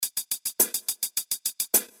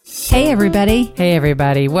Hey, everybody. Hey,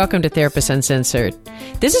 everybody. Welcome to Therapists Uncensored.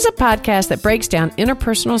 This is a podcast that breaks down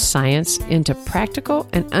interpersonal science into practical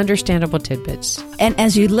and understandable tidbits. And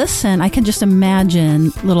as you listen, I can just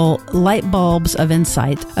imagine little light bulbs of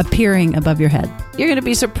insight appearing above your head. You're going to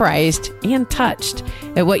be surprised and touched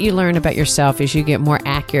at what you learn about yourself as you get more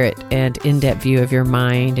accurate and in-depth view of your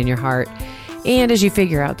mind and your heart, and as you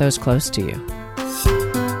figure out those close to you.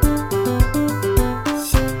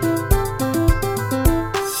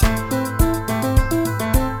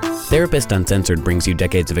 Therapist Uncensored brings you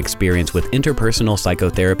decades of experience with interpersonal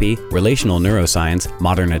psychotherapy, relational neuroscience,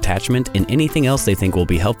 modern attachment, and anything else they think will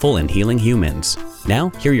be helpful in healing humans.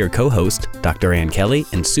 Now, here are your co-hosts, Dr. Ann Kelly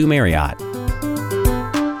and Sue Marriott.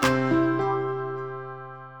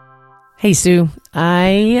 Hey, Sue.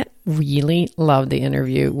 I really loved the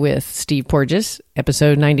interview with Steve Porges,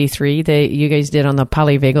 episode 93 that you guys did on the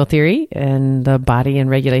polyvagal theory and the body and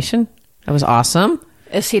regulation. That was awesome.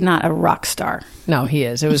 Is he not a rock star? No, he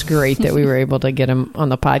is. It was great that we were able to get him on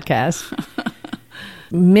the podcast.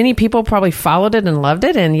 Many people probably followed it and loved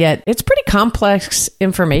it, and yet it's pretty complex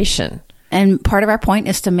information. And part of our point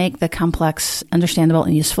is to make the complex understandable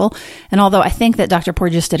and useful. And although I think that Dr.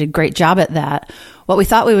 Porges did a great job at that, what we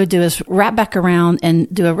thought we would do is wrap back around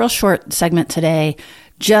and do a real short segment today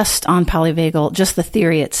just on polyvagal, just the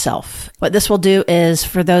theory itself. What this will do is,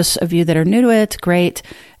 for those of you that are new to it, great.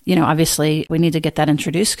 You know, obviously, we need to get that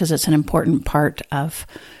introduced because it's an important part of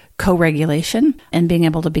co-regulation and being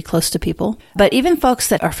able to be close to people. But even folks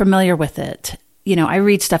that are familiar with it, you know, I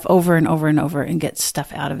read stuff over and over and over and get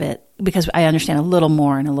stuff out of it because I understand a little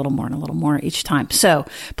more and a little more and a little more each time. So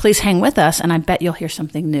please hang with us, and I bet you'll hear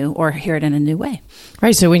something new or hear it in a new way.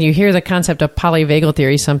 Right. So when you hear the concept of polyvagal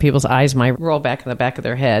theory, some people's eyes might roll back in the back of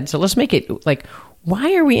their head. So let's make it like,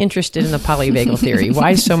 why are we interested in the polyvagal theory?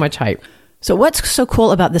 Why so much hype? So what's so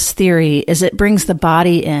cool about this theory is it brings the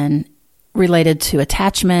body in related to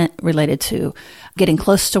attachment, related to getting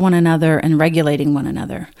close to one another and regulating one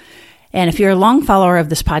another. And if you're a long follower of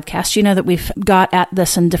this podcast, you know that we've got at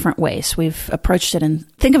this in different ways. We've approached it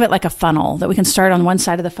and think of it like a funnel, that we can start on one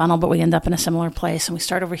side of the funnel, but we end up in a similar place and we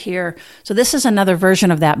start over here. So this is another version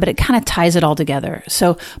of that, but it kind of ties it all together.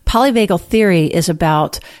 So polyvagal theory is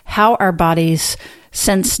about how our bodies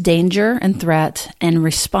sense danger and threat and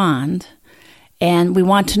respond. And we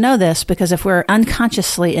want to know this because if we're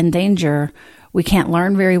unconsciously in danger, we can't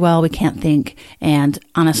learn very well, we can't think, and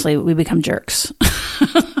honestly, we become jerks.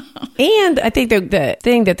 And I think the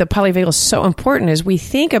thing that the polyvagal is so important is we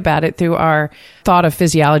think about it through our thought of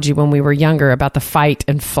physiology when we were younger about the fight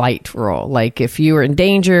and flight rule. Like if you were in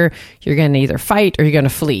danger, you're going to either fight or you're going to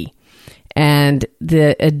flee. And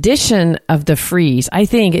the addition of the freeze, I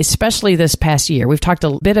think, especially this past year, we've talked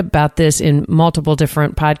a bit about this in multiple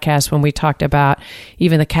different podcasts when we talked about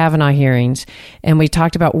even the Kavanaugh hearings. And we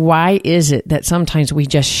talked about why is it that sometimes we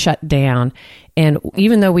just shut down. And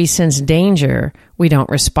even though we sense danger, we don't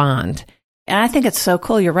respond. And I think it's so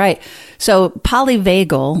cool. You're right. So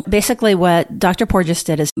polyvagal, basically what Dr. Porges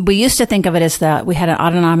did is we used to think of it as that we had an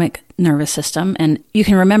autonomic nervous system. And you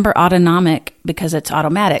can remember autonomic because it's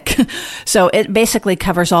automatic. So it basically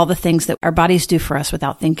covers all the things that our bodies do for us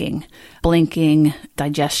without thinking. Blinking,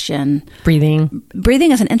 digestion. Breathing.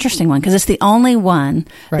 Breathing is an interesting one because it's the only one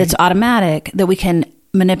that's automatic that we can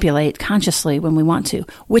manipulate consciously when we want to,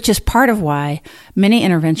 which is part of why many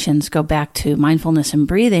interventions go back to mindfulness and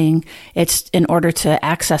breathing. It's in order to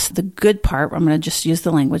access the good part, I'm going to just use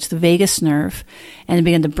the language, the vagus nerve, and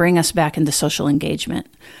begin to bring us back into social engagement.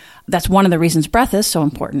 That's one of the reasons breath is so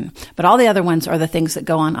important. But all the other ones are the things that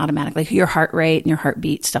go on automatically, your heart rate and your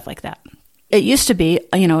heartbeat, stuff like that. It used to be,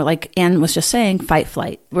 you know, like Ann was just saying, fight,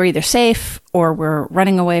 flight. We're either safe or we're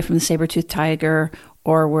running away from the saber-toothed tiger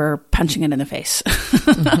or we're punching it in the face.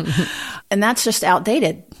 And that's just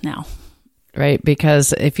outdated now. Right,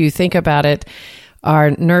 because if you think about it, our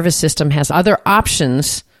nervous system has other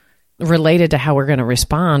options related to how we're going to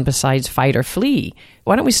respond besides fight or flee.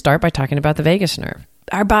 Why don't we start by talking about the vagus nerve?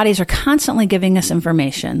 Our bodies are constantly giving us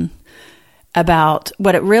information about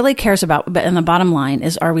what it really cares about. But in the bottom line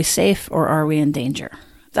is, are we safe or are we in danger?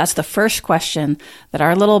 That's the first question that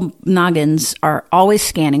our little noggins are always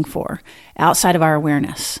scanning for outside of our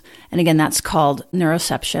awareness. And again, that's called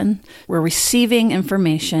neuroception. We're receiving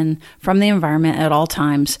information from the environment at all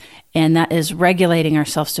times, and that is regulating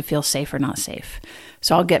ourselves to feel safe or not safe.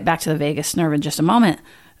 So I'll get back to the vagus nerve in just a moment.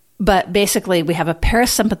 But basically, we have a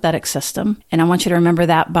parasympathetic system, and I want you to remember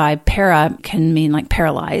that by para can mean like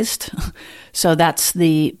paralyzed. So that's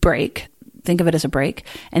the brake. Think of it as a brake.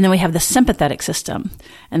 And then we have the sympathetic system.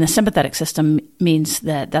 And the sympathetic system means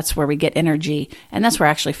that that's where we get energy. And that's where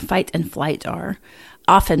actually fight and flight are.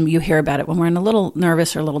 often you hear about it when we're in a little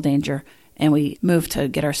nervous or a little danger, and we move to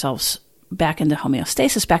get ourselves back into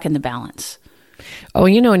homeostasis, back into balance. Oh,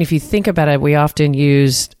 and if you think about it, we often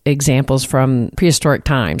use examples from prehistoric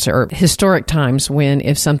times or historic times when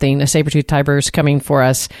if a saber-toothed tiger is coming for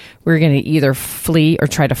us, we're going to either flee or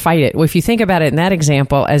try to fight it. Well, if you think about it in that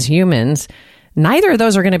example, as humans, neither of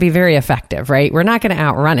those are going to be very effective, right? We're not going to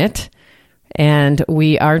outrun it, and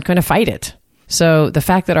we aren't going to fight it. So the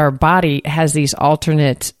fact that our body has these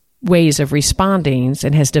alternate ways of responding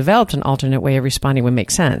and has developed an alternate way of responding would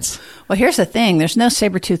make sense. Well, here's the thing. There's no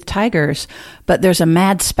saber-toothed tigers, but there's a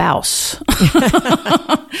mad spouse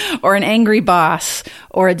or an angry boss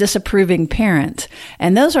or a disapproving parent.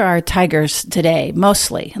 And those are our tigers today,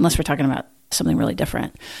 mostly, unless we're talking about something really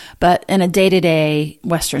different. But in a day-to-day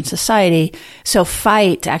Western society, so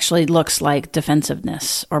fight actually looks like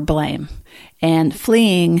defensiveness or blame. And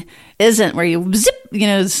fleeing isn't where you zip,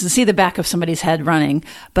 see the back of somebody's head running,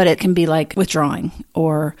 but it can be like withdrawing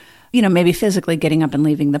or, maybe physically getting up and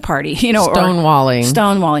leaving the party,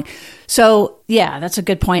 Stonewalling. So yeah, that's a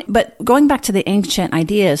good point. But going back to the ancient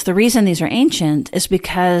ideas, the reason these are ancient is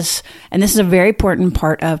because, and this is a very important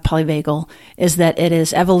part of polyvagal, is that it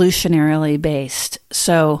is evolutionarily based.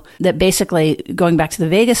 So that basically going back to the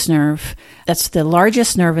vagus nerve, that's the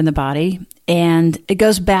largest nerve in the body. And it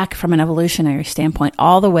goes back from an evolutionary standpoint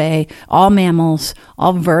all the way, all mammals,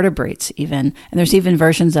 all vertebrates even. And there's even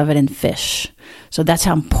versions of it in fish. So that's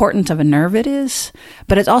how important of a nerve it is.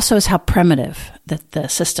 But it also is how primitive that the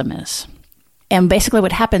system is. And basically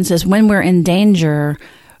what happens is when we're in danger,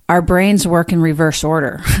 our brains work in reverse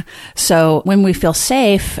order. So when we feel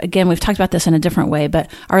safe, again, we've talked about this in a different way,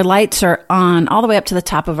 but our lights are on all the way up to the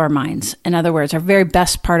top of our minds. In other words, our very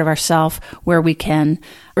best part of ourself where we can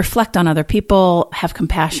reflect on other people, have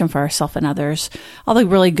compassion for ourselves and others, all the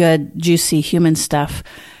really good, juicy human stuff.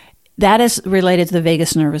 That is related to the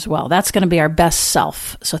vagus nerve as well. That's going to be our best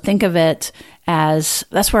self. So think of it as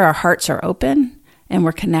that's where our hearts are open and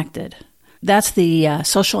we're connected. That's the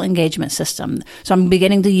social engagement system. So I'm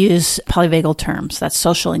beginning to use polyvagal terms. That's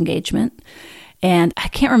social engagement. And I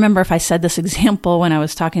can't remember if I said this example when I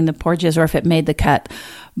was talking to Porges or if it made the cut,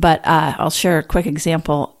 but I'll share a quick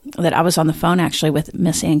example that I was on the phone actually with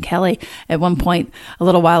Miss Ann Kelly at one point a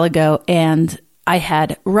little while ago, and I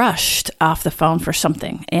had rushed off the phone for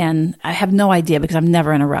something, and I have no idea because I'm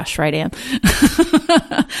never in a rush, right, Ann?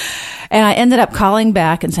 And I ended up calling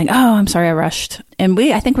back and saying, "Oh, I'm sorry I rushed." And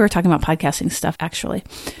I think we were talking about podcasting stuff, actually.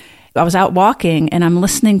 I was out walking and I'm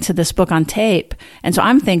listening to this book on tape. And so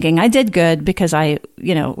I'm thinking I did good because I,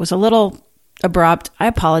 was a little abrupt. I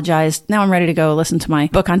apologized. Now I'm ready to go listen to my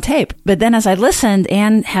book on tape. But then as I listened,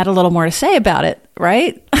 Ann had a little more to say about it,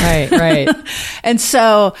 right? Right. And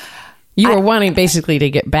so you were wanting basically to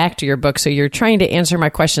get back to your book, so you're trying to answer my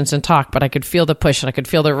questions and talk, but I could feel the push and I could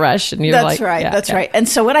feel the rush. And you're that's right. That's right. And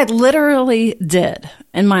so what I literally did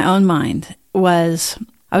in my own mind was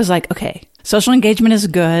I was like, okay, social engagement is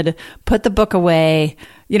good. Put the book away.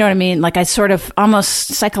 You know what I mean? Like I sort of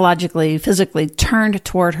almost psychologically, physically turned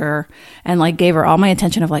toward her and like gave her all my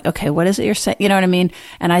attention of like, okay, what is it you're saying? You know what I mean?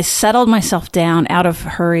 And I settled myself down out of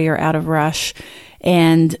hurry or out of rush.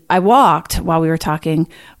 And I walked while we were talking,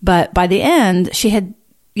 but by the end, she had,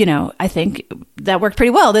 I think that worked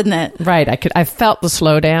pretty well, didn't it? Right. I felt the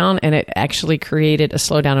slowdown, and it actually created a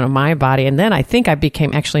slowdown in my body. And then I think I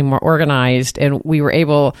became actually more organized, and we were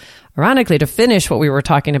able, ironically, to finish what we were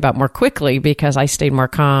talking about more quickly because I stayed more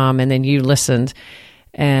calm, and then you listened,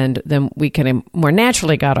 and then we kind of more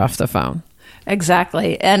naturally got off the phone.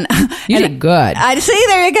 Exactly. And you did good. I see,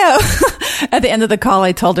 there you go. At the end of the call,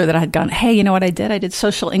 I told her that I had gone, hey, you know what I did? I did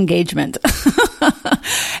social engagement.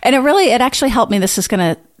 And it actually helped me. This is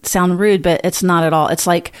going to sound rude, but it's not at all. It's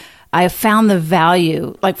like I found the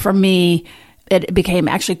value, like for me, it became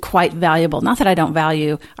actually quite valuable. Not that I don't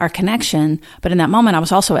value our connection, but in that moment, I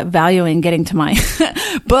was also valuing getting to my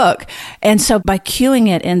book. And so by cueing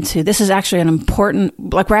it into, this is actually an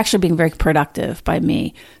important, like we're actually being very productive by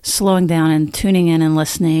me slowing down and tuning in and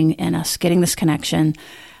listening and us getting this connection.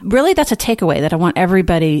 Really, that's a takeaway that I want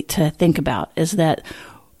everybody to think about is that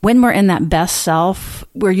when we're in that best self,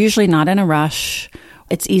 we're usually not in a rush.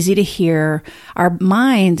 It's easy to hear. Our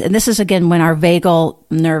mind, and this is again when our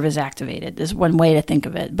vagal nerve is activated, is one way to think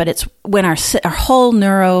of it. But it's when our whole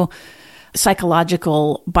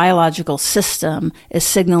neuropsychological, biological system is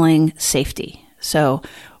signaling safety. So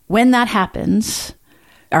when that happens,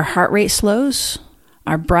 our heart rate slows,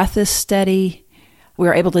 our breath is steady,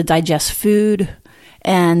 we're able to digest food,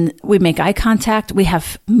 and we make eye contact. We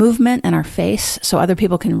have movement in our face so other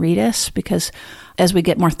people can read us because as we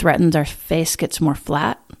get more threatened, our face gets more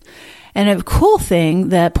flat. And a cool thing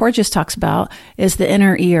that Porges talks about is the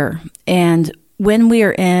inner ear. And when we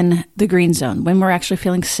are in the green zone, when we're actually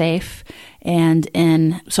feeling safe and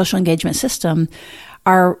in social engagement system,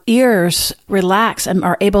 our ears relax and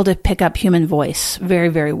are able to pick up human voice very,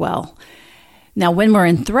 very well. Now, when we're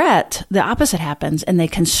in threat, the opposite happens, and they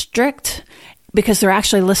constrict because they're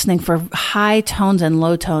actually listening for high tones and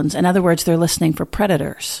low tones. In other words, they're listening for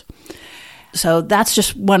predators. So that's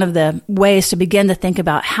just one of the ways to begin to think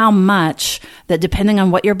about how much that, depending on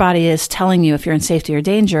what your body is telling you if you're in safety or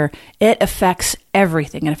danger, it affects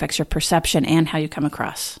everything. It affects your perception and how you come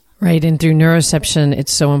across. Right. And through neuroception,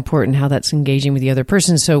 it's so important how that's engaging with the other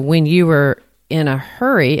person. So when you were in a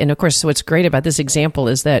hurry, and of course, what's great about this example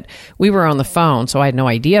is that we were on the phone, so I had no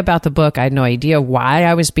idea about the book. I had no idea why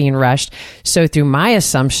I was being rushed. So through my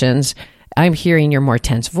assumptions, I'm hearing your more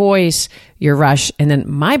tense voice, your rush, and then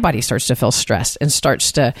my body starts to feel stressed and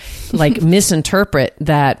starts to like misinterpret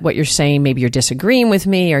that what you're saying, maybe you're disagreeing with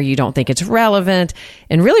me or you don't think it's relevant.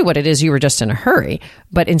 And really what it is, you were just in a hurry.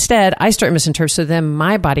 But instead, I start misinterpreting. So then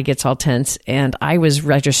my body gets all tense and I was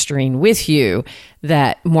registering with you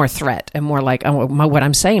that more threat and more like, oh, what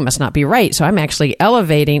I'm saying must not be right. So I'm actually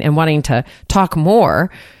elevating and wanting to talk more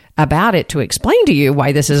about it to explain to you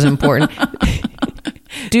why this is important.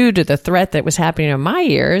 Due to the threat that was happening in my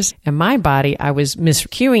ears and my body, I was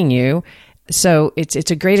miscuing you. So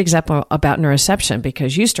it's a great example about neuroception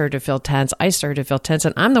because you started to feel tense, I started to feel tense,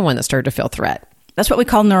 and I'm the one that started to feel threat. That's what we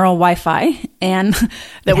call neural Wi-Fi. And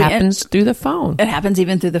that happens through the phone. It happens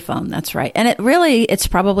even through the phone. That's right. And it's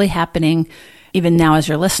probably happening even now as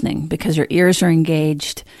you're listening because your ears are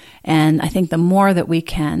engaged. And I think the more that we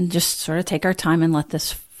can just sort of take our time and let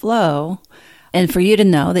this flow, and for you to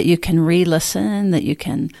know that you can re-listen, that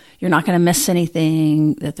you're not going to miss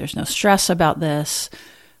anything, that there's no stress about this.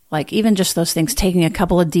 Like even just those things, taking a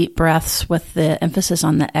couple of deep breaths with the emphasis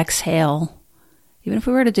on the exhale. Even if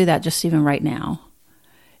we were to do that just even right now,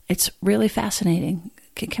 it's really fascinating.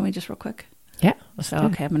 Can we just real quick? Yeah.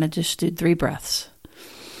 Okay, I'm going to just do 3 breaths.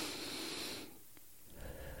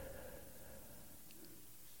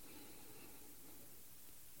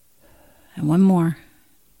 And one more.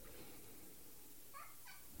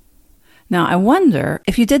 Now, I wonder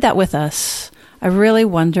if you did that with us, I really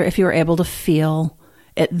wonder if you were able to feel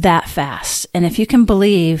it that fast. And if you can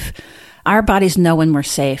believe our bodies know when we're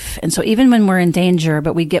safe. And so even when we're in danger,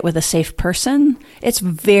 but we get with a safe person, it's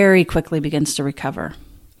very quickly begins to recover.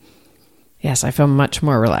 Yes, I feel much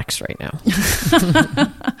more relaxed right now.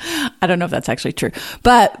 I don't know if that's actually true.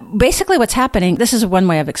 But basically what's happening, this is one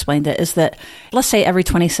way I've explained it, is that let's say every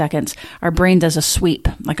 20 seconds, our brain does a sweep,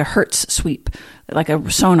 like a Hertz sweep, like a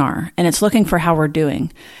sonar, and it's looking for how we're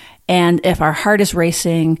doing. And if our heart is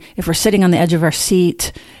racing, if we're sitting on the edge of our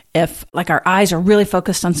seat, if like our eyes are really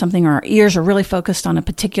focused on something or our ears are really focused on a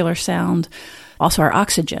particular sound, also our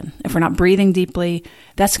oxygen. If we're not breathing deeply,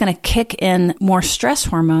 that's going to kick in more stress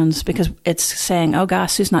hormones because it's saying, oh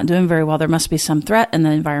gosh, Sue's not doing very well. There must be some threat in the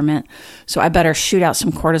environment. So I better shoot out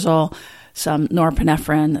some cortisol, some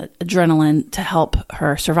norepinephrine, adrenaline to help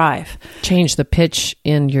her survive. Change the pitch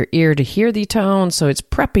in your ear to hear the tone. So it's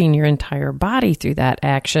prepping your entire body through that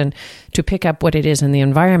action to pick up what it is in the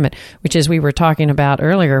environment, which as we were talking about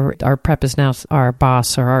earlier, our prep is now our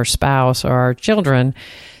boss or our spouse or our children.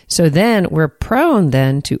 So then we're prone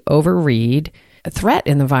then to overread a threat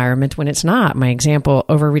in the environment when it's not. My example,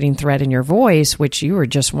 overreading threat in your voice, which you were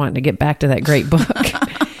just wanting to get back to that great book.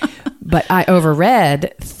 But I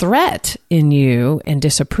overread threat in you and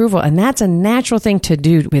disapproval. And that's a natural thing to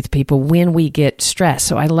do with people when we get stressed.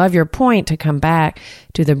 So I love your point to come back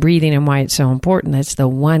to the breathing and why it's so important. That's the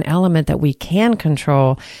one element that we can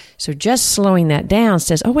control. So just slowing that down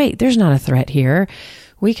says, oh, wait, there's not a threat here.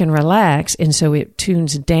 We can relax. And so it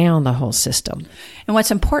tunes down the whole system. And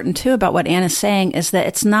what's important too about what Anna's saying is that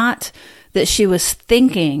it's not that she was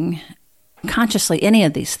thinking consciously any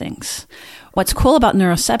of these things. What's cool about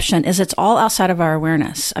neuroception is it's all outside of our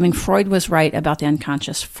awareness. I mean, Freud was right about the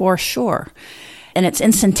unconscious for sure. And it's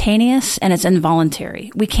instantaneous and it's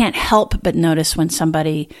involuntary. We can't help but notice when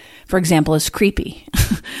somebody, for example, is creepy.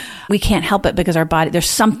 We can't help it because our body, there's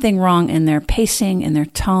something wrong in their pacing, in their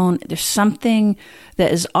tone. There's something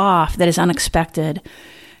that is off, that is unexpected.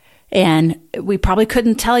 And we probably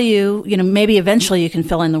couldn't tell you, maybe eventually you can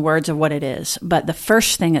fill in the words of what it is. But the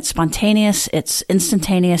first thing, it's spontaneous, it's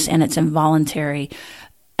instantaneous, and it's involuntary.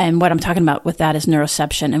 And what I'm talking about with that is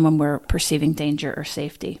neuroception and when we're perceiving danger or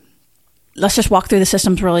safety. Let's just walk through the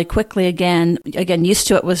systems really quickly again. Again, used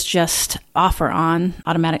to it was just off or on,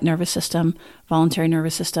 automatic nervous system. voluntary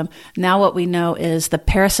nervous system. Now what we know is the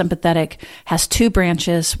parasympathetic has 2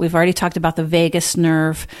 branches. We've already talked about the vagus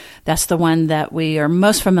nerve. That's the one that we are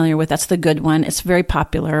most familiar with. That's the good one. It's very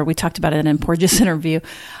popular. We talked about it in Porges' interview,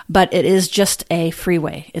 but it is just a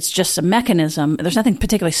freeway. It's just a mechanism. There's nothing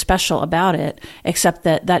particularly special about it, except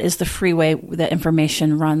that that is the freeway that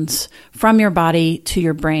information runs from your body to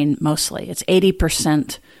your brain mostly. It's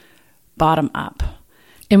 80% bottom up.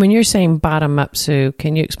 And when you're saying bottom up, Sue,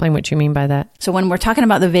 can you explain what you mean by that? So when we're talking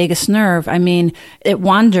about the vagus nerve, I mean, it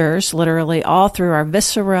wanders literally all through our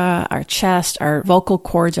viscera, our chest, our vocal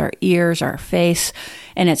cords, our ears, our face,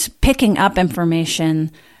 and it's picking up information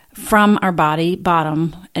from our body,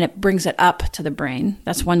 bottom, and it brings it up to the brain.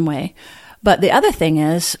 That's one way. But the other thing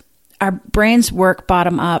is our brains work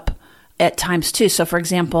bottom up at times too. So for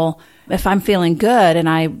example, if I'm feeling good and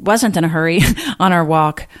I wasn't in a hurry on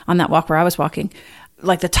that walk where I was walking,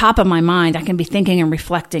 like the top of my mind, I can be thinking and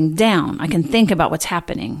reflecting down. I can think about what's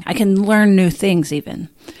happening. I can learn new things even.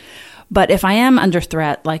 But if I am under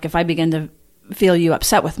threat, like if I begin to feel you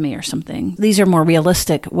upset with me or something, these are more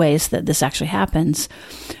realistic ways that this actually happens,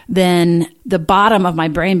 then the bottom of my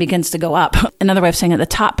brain begins to go up. Another way of saying it, the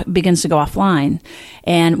top begins to go offline.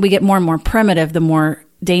 And we get more and more primitive the more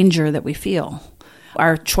danger that we feel.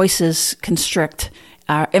 Our choices constrict.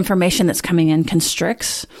 Our information that's coming in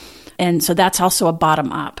constricts. And so that's also a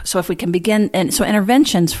bottom up. So if we can begin, and so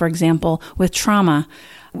interventions, for example, with trauma,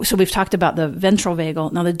 so we've talked about the ventral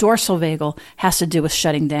vagal. Now the dorsal vagal has to do with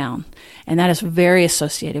shutting down. And that is very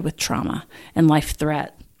associated with trauma and life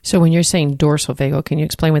threat. So when you're saying dorsal vagal, can you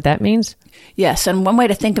explain what that means? Yes. And one way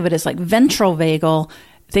to think of it is like ventral vagal,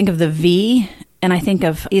 think of the V, and I think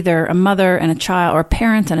of either a mother and a child or a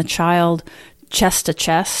parent and a child chest to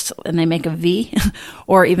chest, and they make a V,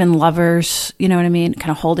 or even lovers, you know what I mean, kind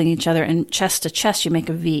of holding each other, and chest to chest, you make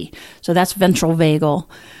a V. So that's ventral vagal.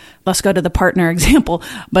 Let's go to the partner example.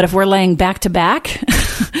 But if we're laying back to back,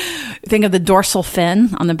 think of the dorsal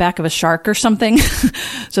fin on the back of a shark or something.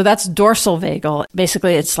 So that's dorsal vagal.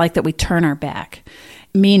 Basically, it's like that we turn our back,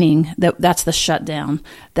 meaning that that's the shutdown.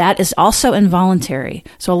 That is also involuntary.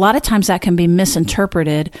 So a lot of times that can be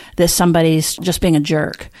misinterpreted that somebody's just being a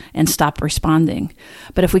jerk and stop responding.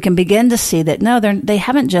 But if we can begin to see that, no, they're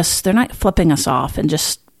not flipping us off and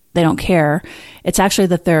just, they don't care. It's actually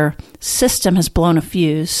that their system has blown a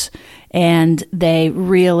fuse and they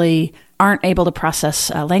really aren't able to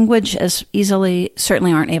process language as easily,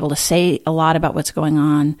 certainly aren't able to say a lot about what's going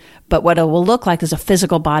on. But what it will look like is a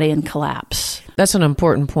physical body in collapse. That's an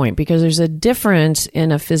important point because there's a difference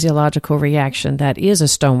in a physiological reaction that is a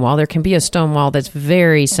stonewall. There can be a stonewall that's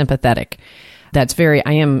very sympathetic. That's very,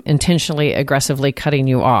 I am intentionally, aggressively cutting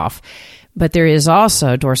you off. But there is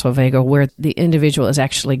also dorsal vagal where the individual is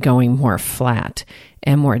actually going more flat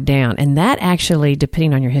and more down. And that actually,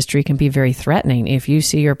 depending on your history, can be very threatening. If you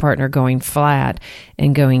see your partner going flat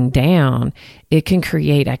and going down, it can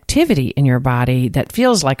create activity in your body that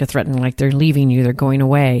feels like a threatening, like they're leaving you, they're going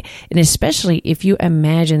away. And especially if you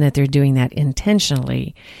imagine that they're doing that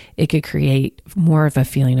intentionally, it could create more of a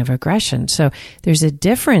feeling of aggression. So there's a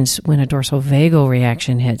difference when a dorsal vagal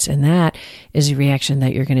reaction hits, and that is a reaction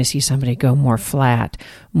that you're going to see somebody go more flat,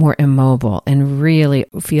 more immobile, and really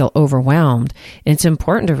feel overwhelmed. And it's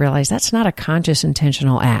important to realize that's not a conscious,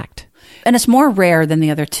 intentional act. And it's more rare than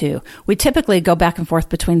the other two. We typically go back and forth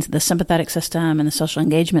between the sympathetic system and the social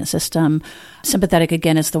engagement system. Sympathetic,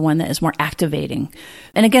 again, is the one that is more activating.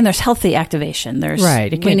 And again, there's healthy activation. There's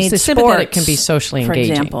right. We need the sports, sympathetic can be socially engaging.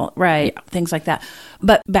 For example. Right. Yeah. Things like that.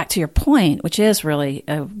 But back to your point, which is really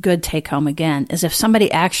a good take home again, is if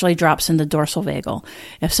somebody actually drops into dorsal vagal,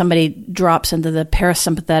 if somebody drops into the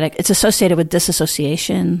parasympathetic, it's associated with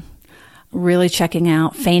disassociation, really checking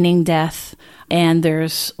out, feigning death. And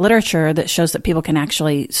there's literature that shows that people can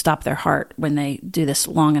actually stop their heart when they do this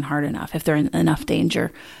long and hard enough, if they're in enough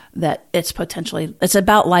danger that it's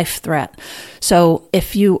about life threat. So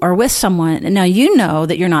if you are with someone, and now you know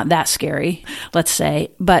that you're not that scary, let's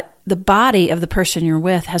say, but the body of the person you're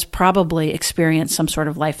with has probably experienced some sort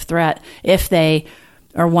of life threat if they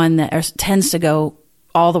are one that tends to go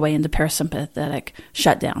all the way into parasympathetic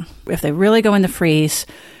shutdown. If they really go into freeze,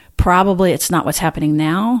 probably it's not what's happening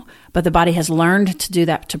now, but the body has learned to do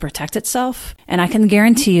that to protect itself. And I can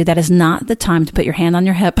guarantee you that is not the time to put your hand on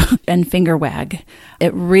your hip and finger wag.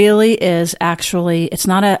 It really is actually, it's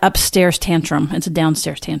not an upstairs tantrum. It's a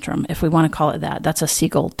downstairs tantrum, if we want to call it that. That's a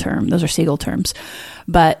Siegel term. Those are Siegel terms.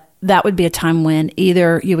 But that would be a time when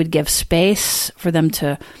either you would give space for them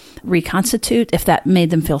to reconstitute if that made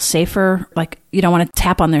them feel safer. Like you don't want to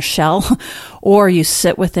tap on their shell, or you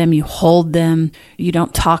sit with them, you hold them, you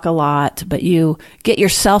don't talk a lot, but you get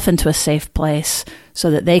yourself into a safe place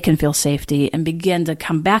so that they can feel safety and begin to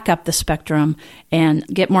come back up the spectrum and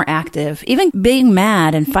get more active. Even being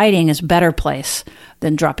mad and fighting is a better place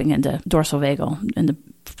than dropping into dorsal vagal, into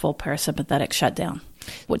full parasympathetic shutdown.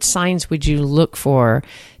 What signs would you look for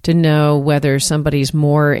to know whether somebody's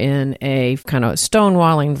more in a kind of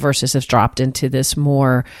stonewalling versus has dropped into this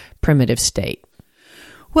more primitive state?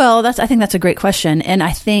 Well, I think that's a great question. And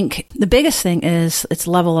I think the biggest thing is its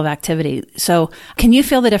level of activity. So can you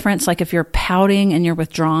feel the difference? Like if you're pouting and you're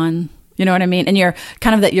withdrawn, you know what I mean? And you're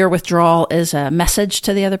kind of that your withdrawal is a message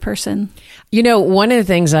to the other person. You know, one of the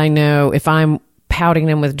things I know, if I'm pouting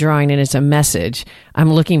and withdrawing and it's a message,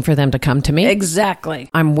 I'm looking for them to come to me. Exactly.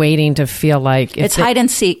 I'm waiting to feel like it's hide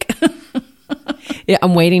and seek. Yeah,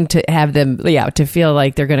 I'm waiting to have them, to feel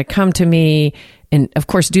like they're going to come to me and, of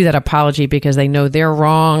course, do that apology because they know they're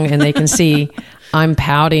wrong and they can see I'm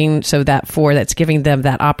pouting. So that's giving them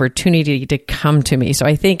that opportunity to come to me. So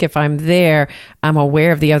I think if I'm there, I'm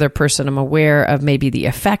aware of the other person. I'm aware of maybe the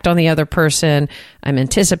effect on the other person. I'm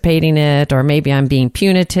anticipating it, or maybe I'm being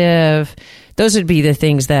punitive. Those would be the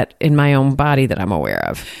things that in my own body that I'm aware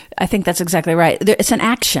of. I think that's exactly right. It's an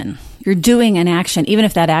action. You're doing an action, even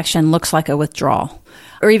if that action looks like a withdrawal,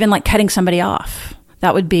 or even like cutting somebody off.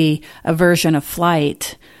 That would be a version of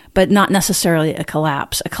flight, but not necessarily a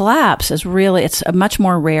collapse. A collapse is it's a much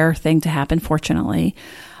more rare thing to happen, fortunately.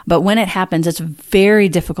 But when it happens, it's very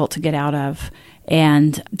difficult to get out of.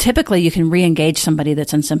 And typically you can re-engage somebody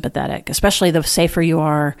that's in sympathetic, especially the safer you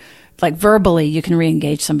are. Like verbally, you can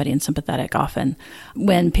re-engage somebody in sympathetic often.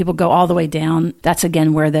 When people go all the way down, that's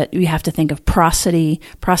again where that you have to think of prosody.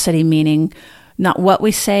 Prosody meaning not what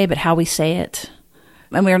we say, but how we say it.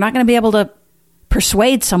 And we're not going to be able to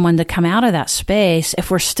persuade someone to come out of that space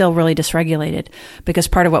if we're still really dysregulated, because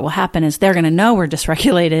part of what will happen is they're going to know we're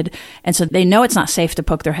dysregulated, and so they know it's not safe to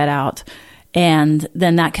poke their head out, and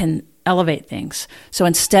then that can elevate things. So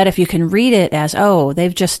instead, if you can read it as, oh,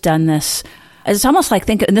 they've just done this, it's almost like,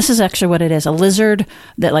 and this is actually what it is, a lizard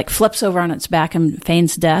that like flips over on its back and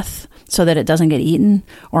feigns death so that it doesn't get eaten,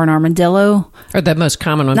 or an armadillo. Or the most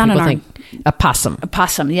common one, people think, a possum. A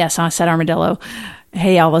possum, yes, I said armadillo.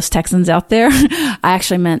 Hey, all those Texans out there, I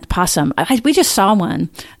actually meant possum. We just saw one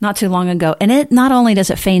not too long ago, and it not only does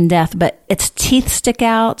it feign death, but its teeth stick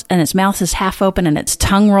out, and its mouth is half open, and its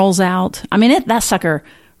tongue rolls out. I mean, that sucker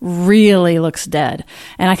really looks dead.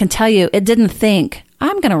 And I can tell you, it didn't think,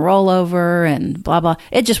 I'm going to roll over and blah, blah.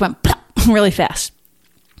 It just went plop, really fast.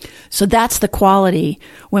 So that's the quality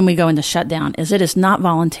when we go into shutdown, is it is not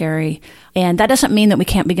voluntary. And that doesn't mean that we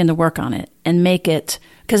can't begin to work on it and make it,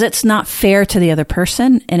 because it's not fair to the other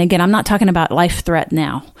person. And again, I'm not talking about life threat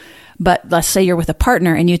now, but let's say you're with a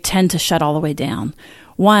partner and you tend to shut all the way down.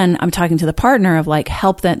 One, I'm talking to the partner of like,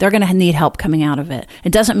 help them. They're going to need help coming out of it.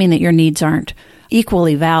 It doesn't mean that your needs aren't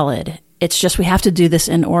equally valid. It's just we have to do this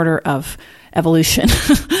in order of evolution.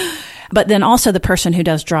 But then also the person who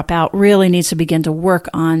does drop out really needs to begin to work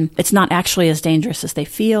on, it's not actually as dangerous as they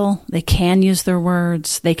feel. They can use their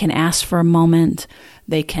words. They can ask for a moment.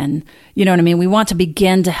 They can, you know what I mean? We want to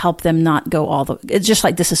begin to help them not go it's just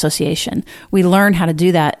like disassociation. We learn how to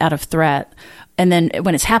do that out of threat. And then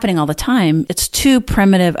when it's happening all the time, it's too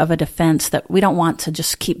primitive of a defense that we don't want to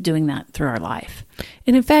just keep doing that through our life.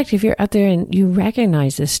 And in fact, if you're out there and you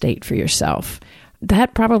recognize this state for yourself,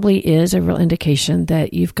 that probably is a real indication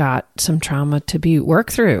that you've got some trauma to be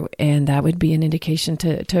worked through. And that would be an indication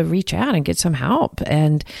to reach out and get some help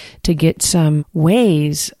and to get some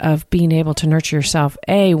ways of being able to nurture yourself,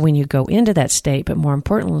 when you go into that state, but more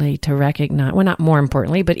importantly, to recognize, well, not more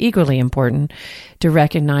importantly, but equally important, to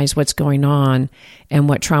recognize what's going on and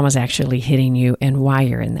what trauma is actually hitting you and why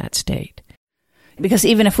you're in that state. Because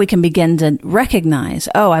even if we can begin to recognize,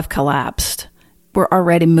 I've collapsed, we're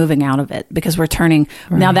already moving out of it because we're turning,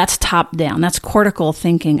 now that's top down. That's cortical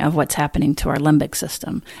thinking of what's happening to our limbic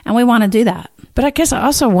system. And we want to do that. But I guess I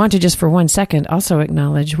also want to just for 1 second also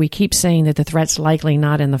acknowledge, we keep saying that the threat's likely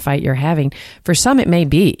not in the fight you're having. For some, it may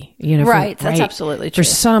be. That's absolutely true. For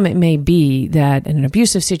some, it may be that in an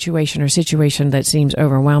abusive situation or situation that seems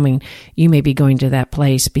overwhelming, you may be going to that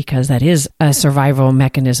place because that is a survival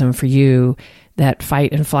mechanism for you. That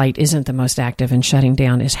fight and flight isn't the most active and shutting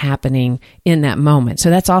down is happening in that moment. So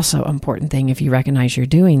that's also an important thing if you recognize you're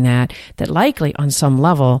doing that likely on some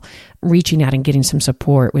level, reaching out and getting some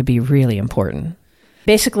support would be really important.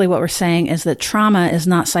 Basically what we're saying is that trauma is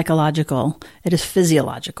not psychological, it is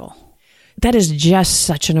physiological. That is just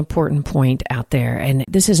such an important point out there. And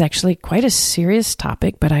this is actually quite a serious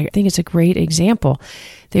topic, but I think it's a great example.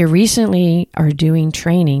 They recently are doing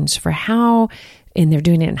trainings for how, and they're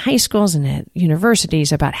doing it in high schools and at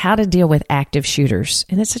universities, about how to deal with active shooters.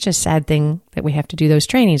 And it's such a sad thing that we have to do those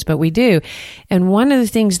trainings, but we do. And one of the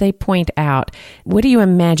things they point out, what do you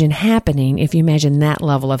imagine happening if you imagine that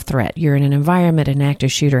level of threat? You're in an environment, an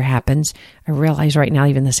active shooter happens. I realize right now,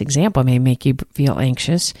 even this example may make you feel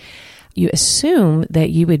anxious. You assume that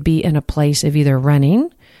you would be in a place of either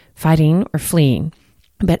running, fighting, or fleeing.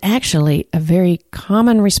 But actually, a very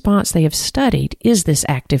common response they have studied is this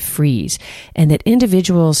active freeze, and that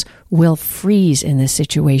individuals will freeze in this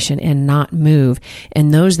situation and not move.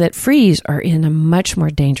 And those that freeze are in a much more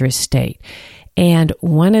dangerous state. And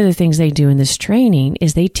one of the things they do in this training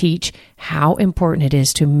is they teach how important it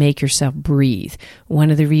is to make yourself breathe. One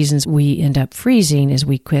of the reasons we end up freezing is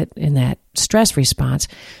we quit in that stress response.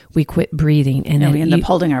 We quit breathing. And then we end up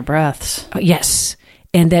holding our breaths. Yes.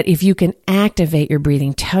 And that if you can activate your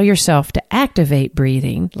breathing, tell yourself to activate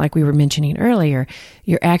breathing, like we were mentioning earlier,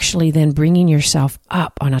 you're actually then bringing yourself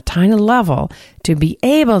up on a tiny level to be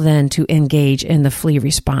able then to engage in the flee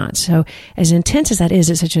response. So as intense as that is,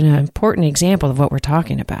 it's such an important example of what we're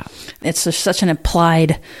talking about. It's just such an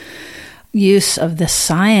applied use of the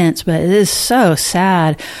science, but it is so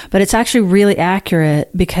sad. But it's actually really accurate,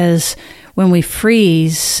 because when we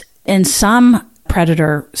freeze, in some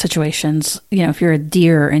predator situations, if you're a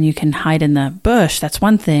deer and you can hide in the bush, that's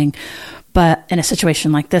one thing. But in a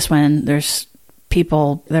situation like this, when there's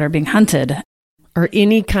people that are being hunted, or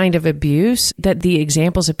any kind of abuse, that the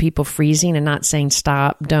examples of people freezing and not saying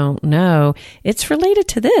stop, don't, no, it's related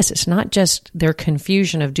to this. It's not just their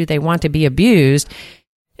confusion of do they want to be abused.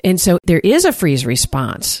 And so there is a freeze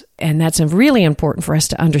response, and that's really important for us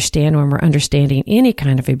to understand when we're understanding any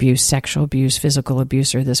kind of abuse, sexual abuse, physical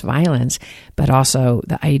abuse, or this violence, but also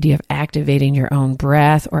the idea of activating your own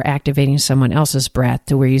breath or activating someone else's breath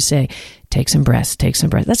to where you say, take some breaths, take some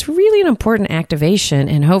breath. That's really an important activation,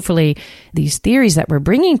 and hopefully these theories that we're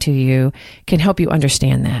bringing to you can help you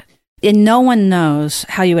understand that. And no one knows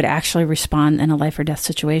how you would actually respond in a life or death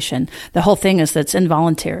situation. The whole thing is that it's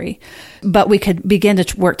involuntary, but we could begin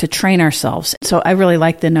to work to train ourselves. So I really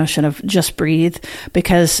like the notion of just breathe,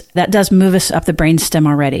 because that does move us up the brainstem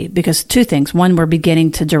already. Because two things. One, we're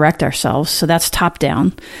beginning to direct ourselves. So that's top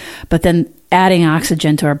down. But then adding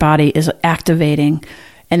oxygen to our body is activating,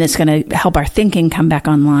 and it's going to help our thinking come back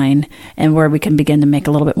online, and where we can begin to make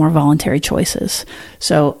a little bit more voluntary choices.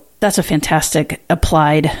 So that's a fantastic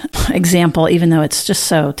applied example, even though it's just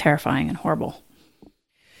so terrifying and horrible.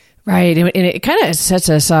 Right. And it kind of sets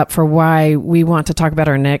us up for why we want to talk about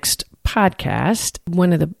our next podcast.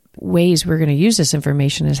 One of the ways we're going to use this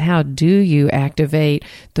information is, how do you activate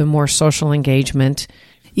the more social engagement?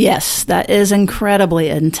 Yes, that is incredibly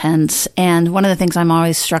intense. And one of the things I'm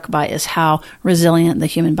always struck by is how resilient the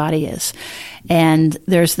human body is. And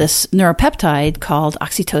there's this neuropeptide called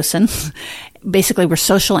oxytocin. Basically, we're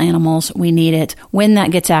social animals. We need it. When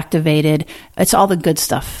that gets activated, it's all the good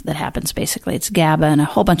stuff that happens, basically. It's GABA and a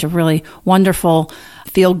whole bunch of really wonderful,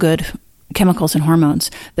 feel-good chemicals and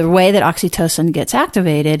hormones. The way that oxytocin gets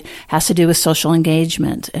activated has to do with social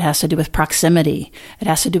engagement. It has to do with proximity. It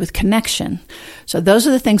has to do with connection. So those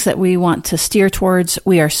are the things that we want to steer towards.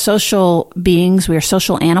 We are social beings. We are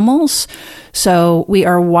social animals. So we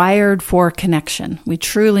are wired for connection. We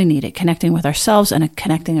truly need it, connecting with ourselves and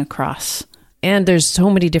connecting across. And there's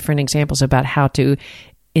so many different examples about how to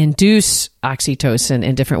induce oxytocin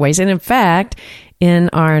in different ways. And in fact,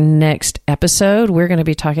 in our next episode, we're going to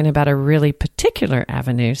be talking about a really particular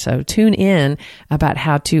avenue. So tune in about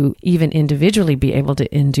how to even individually be able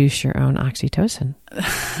to induce your own oxytocin.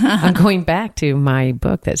 I'm going back to my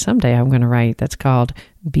book that someday I'm going to write that's called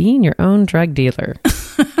Being Your Own Drug Dealer.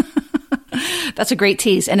 That's a great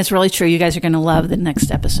tease. And it's really true. You guys are going to love the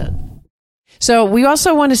next episode. So we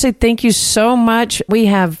also want to say thank you so much. We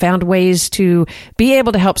have found ways to be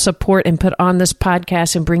able to help support and put on this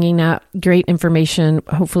podcast and bringing out great information,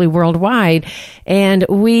 hopefully worldwide. And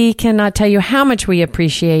we cannot tell you how much we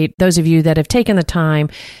appreciate those of you that have taken the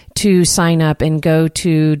time to sign up and go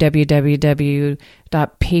to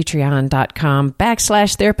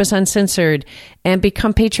www.patreon.com/Therapist Uncensored and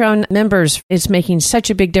become Patreon members. It's making such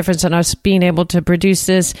a big difference in us being able to produce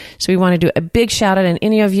this. So we want to do a big shout out, and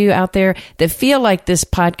any of you out there that feel like this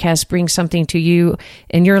podcast brings something to you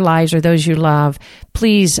in your lives or those you love,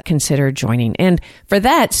 please consider joining. And for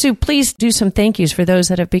that, Sue, please do some thank yous for those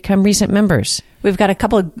that have become recent members. We've got a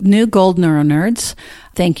couple of new Gold Neuro Nerds.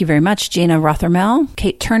 Thank you very much, Gina Rothermel,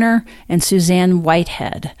 Kate Turner, and Suzanne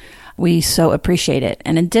Whitehead. We so appreciate it.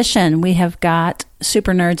 In addition, we have got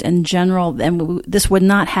super nerds in general, and this would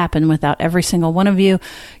not happen without every single one of you.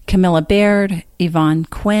 Camilla Baird, Yvonne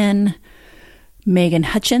Quinn, Megan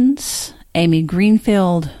Hutchins, Amy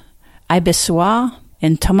Greenfield, Ibisua,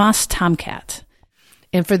 and Tomas Tomcat.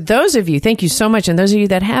 And for those of you, thank you so much. And those of you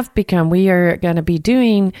that have become, we are going to be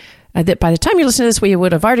doing that. By the time you listen to this, we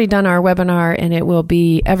would have already done our webinar, and it will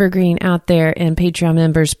be evergreen out there. And Patreon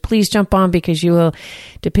members, please jump on, because you will,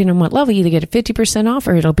 depending on what level, either get a 50% off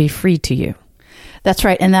or it'll be free to you. That's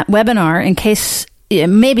right. And that webinar, in case it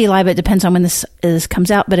may be live, it depends on when this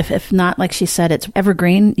comes out. But if not, like she said, it's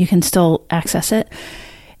evergreen. You can still access it.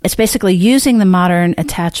 It's basically using the modern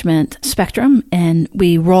attachment spectrum, and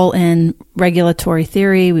we roll in regulatory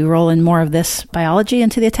theory. We roll in more of this biology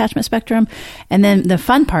into the attachment spectrum. And then the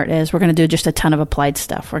fun part is we're going to do just a ton of applied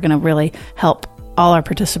stuff. We're going to really help all our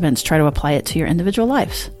participants try to apply it to your individual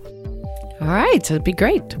lives. All right. So it'd be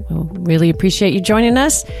great. We'll really appreciate you joining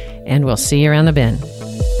us, and we'll see you around the bend.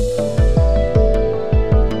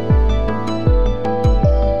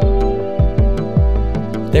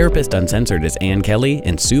 Therapist Uncensored is Ann Kelly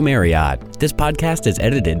and Sue Marriott. This podcast is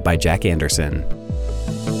edited by Jack Anderson.